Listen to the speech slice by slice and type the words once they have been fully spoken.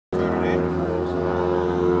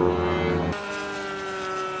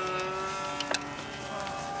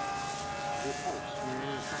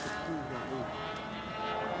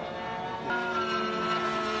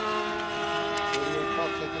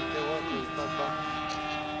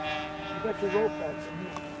got your rope back from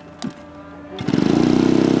here.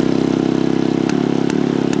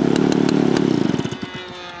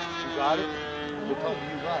 You got it? They told me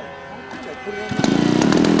you got it. Okay, put it on.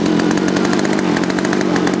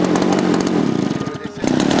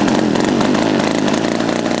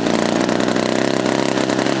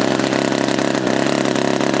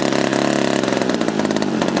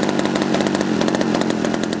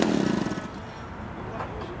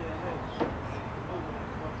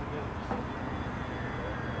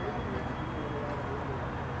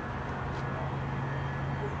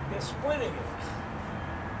 They're splitting it.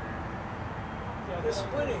 Yeah, they're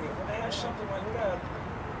splitting it. When they have something like that,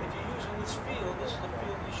 if you're using this field, this is the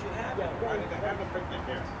field you should have. Yeah, Why did they have the picnic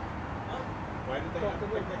here? Huh? Why did they have the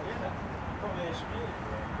picnic here? Probably a speed.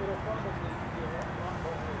 It'll probably be a long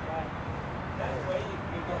way back. That way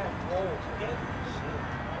you can have roll together.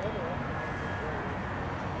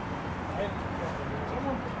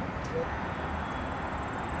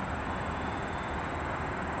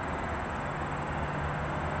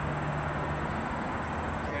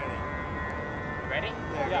 Ready?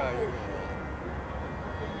 Yeah.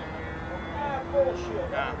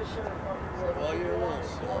 Bullshit. Nah. Well, you're wrong.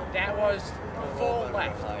 That was full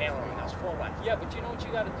left, aileron. That's full left. Yeah, but you know what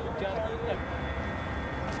you got to do, John? Yeah.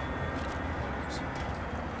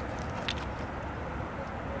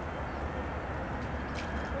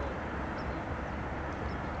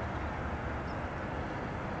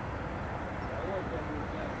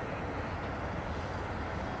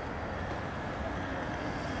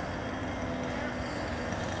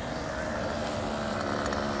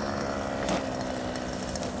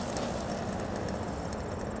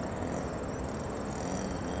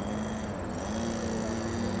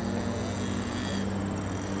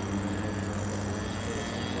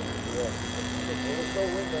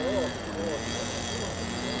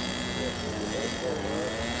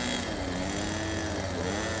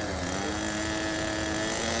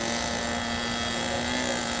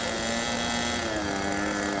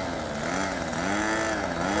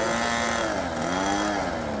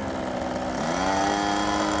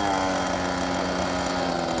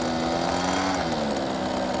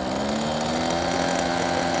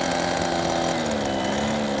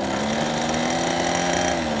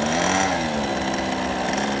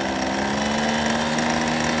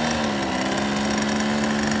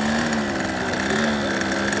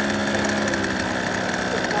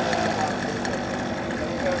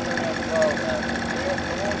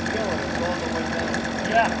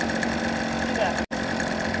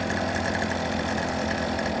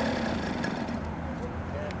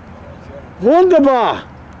 Wunderbar!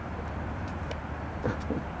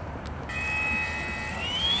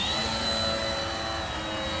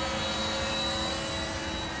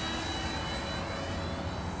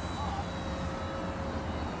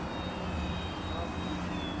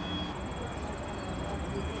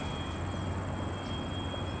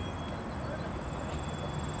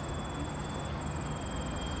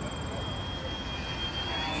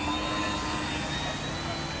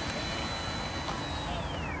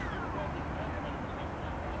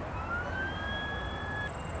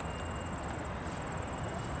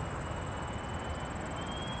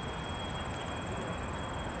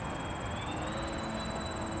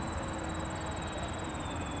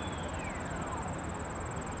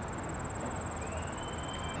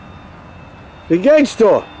 Wie geht's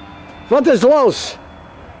du? What is los?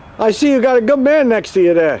 I see you got a good man next to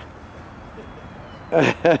you there.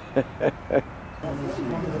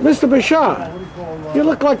 Mr. Bashar, you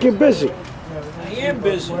look like you're busy. I am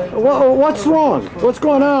busy. What's wrong? What's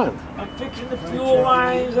going on? I'm fixing the fuel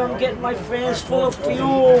lines. I'm getting my fans full of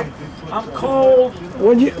fuel. I'm cold.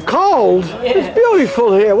 When you cold? It's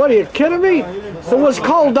beautiful here. What are you kidding me? It was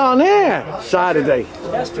cold down there Saturday.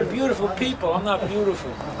 That's for beautiful people. I'm not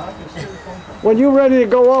beautiful. When you're ready to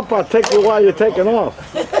go up, I'll take you while you're taking off.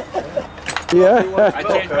 Yeah. I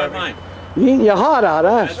changed my mind. You eating your heart out,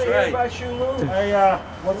 huh? That's right. Hey,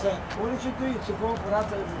 what's that? What did you do? You took off without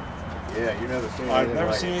the... Yeah, you never seen I've anything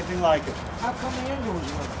never like seen it. anything like it. How come the engine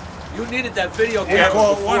was running? You needed that video Yeah, camera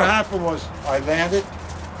well, before. what happened was I landed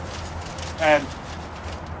and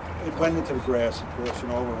it went into the grass, of course,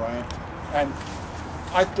 and overran. And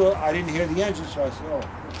I thought I didn't hear the engine, so I said, oh,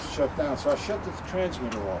 it's shut down. So I shut the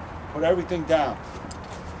transmitter off, put everything down.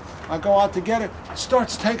 I go out to get it, it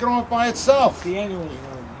starts taking off by itself. The engine was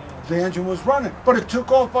running, yeah. The engine was running, but it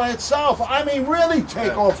took off by itself. I mean, really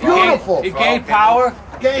take off, beautiful. It gained power.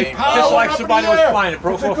 gained power. Just like up in somebody the was air. flying it,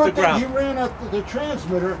 broke It's a off good the thing ground. He ran out the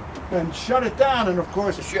transmitter and shut it down, and of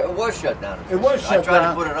course It was shut down. it was shut I tried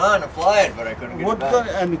down. to put it on and fly it, but I couldn't get What it back. good?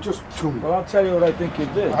 And it just Well, I'll tell you what I think you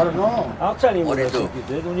did. I don't know. I'll tell you what What'd I you think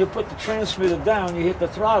you did. When you put the transmitter down, you hit the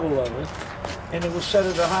throttle lever, and it was set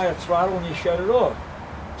at a higher throttle and you shut it off.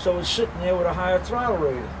 So it's sitting there with a higher throttle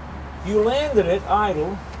rating. You landed it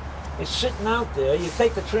idle, it's sitting out there, you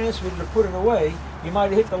take the transmitter to put it away, you might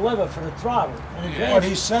have hit the lever for the throttle. And it But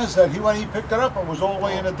he says that when he picked it up, it was all the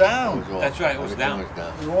way in the down. That's right, it was down.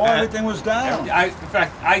 Everything was down. In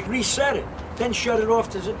fact, I reset it, then shut it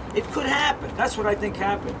off. It could happen. That's what I think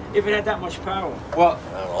happened, if it had that much power. well,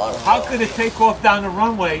 how could it take off down the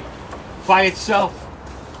runway by itself?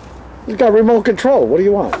 He's got remote control. What do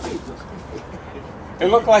you want? It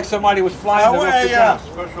looked like somebody was flying it off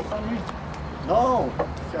the ground. No,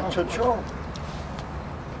 that's a joke.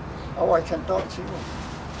 Oh, I can talk to you.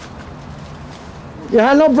 You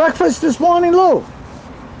had no breakfast this morning, Lou?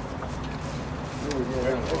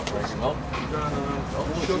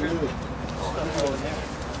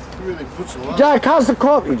 Jack, how's the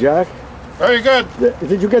coffee, Jack? Very good.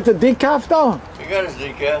 Did you get the decaf though? You got his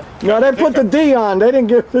decaf. No, they put the D on. They didn't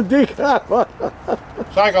give the decaf.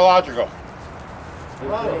 Psychological. Who's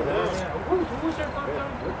their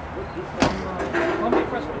Columbia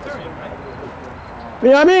Presbyterian, right?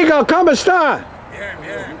 Mi amigo, ¿cómo está?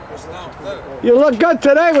 You look good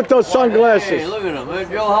today with those Hey, sunglasses. look at him. There's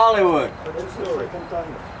Joe Hollywood.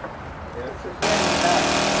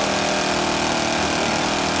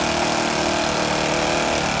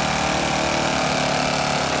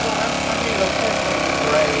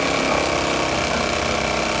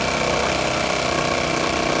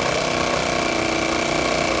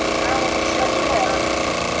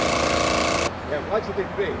 Yeah, watch it in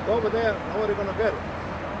big. Go over there, nobody gonna get it.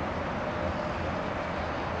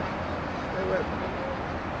 Stay away from it.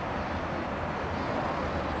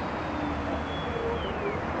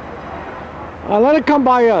 Let it come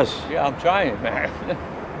by us. Yeah, I'm trying, man.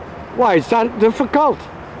 Why? It's not difficult.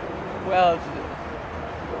 Well,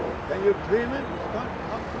 Can you trim it? Come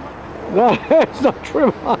on. No, it's not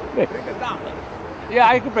trim on it. Bring it down. yeah,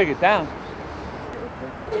 I can bring it down.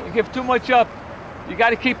 You give too much up, you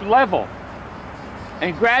got to keep level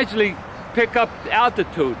and gradually pick up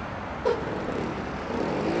altitude.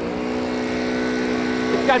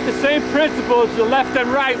 It's got the same principle as the left and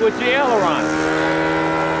right with the aileron.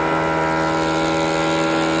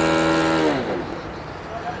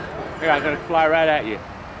 Here, I'm gonna fly right at you.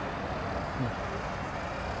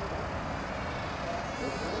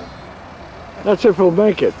 That's if we'll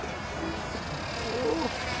make it.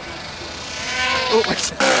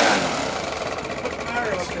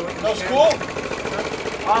 No school?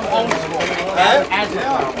 I'm homeschooled.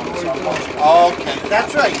 Okay,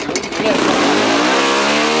 that's right.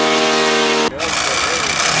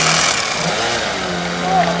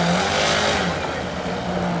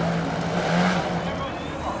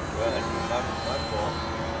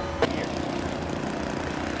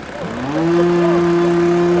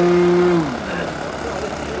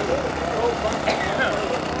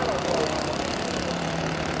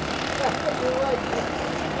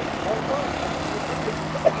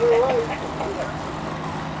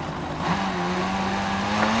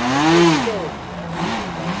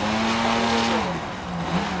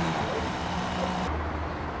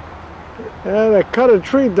 Yeah, they cut a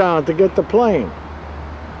tree down to get the plane.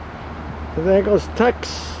 And there goes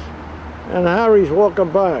Tex and Harry's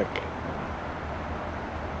walking back.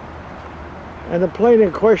 And the plane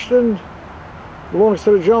in question belongs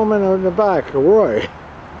to the gentleman in the back, Roy.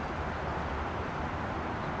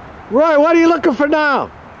 Roy, what are you looking for now?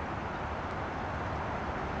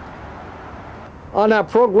 On that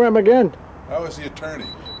program again? I was the attorney.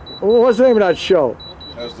 What's the name of that show?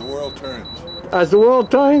 As the World Turns. As the World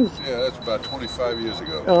Turns? Yeah, that's about 25 years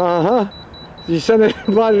ago. Uh-huh. Did you send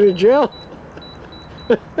anybody to jail?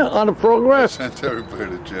 On the I program? sent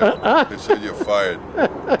everybody to jail. They said you're fired.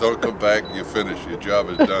 Don't come back, you're finished. Your job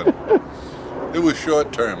is done. It was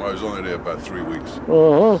short term. I was only there about 3 weeks.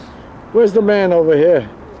 Uh-huh. Where's the man over here?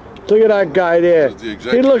 Look at that guy there. The He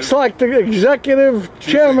executive- looks like the executive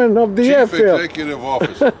chairman of the Chief airfield. Executive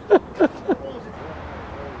Officer.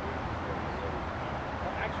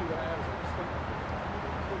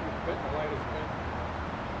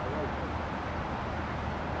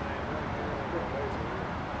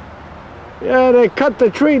 Yeah, they cut the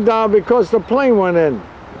tree down because the plane went in.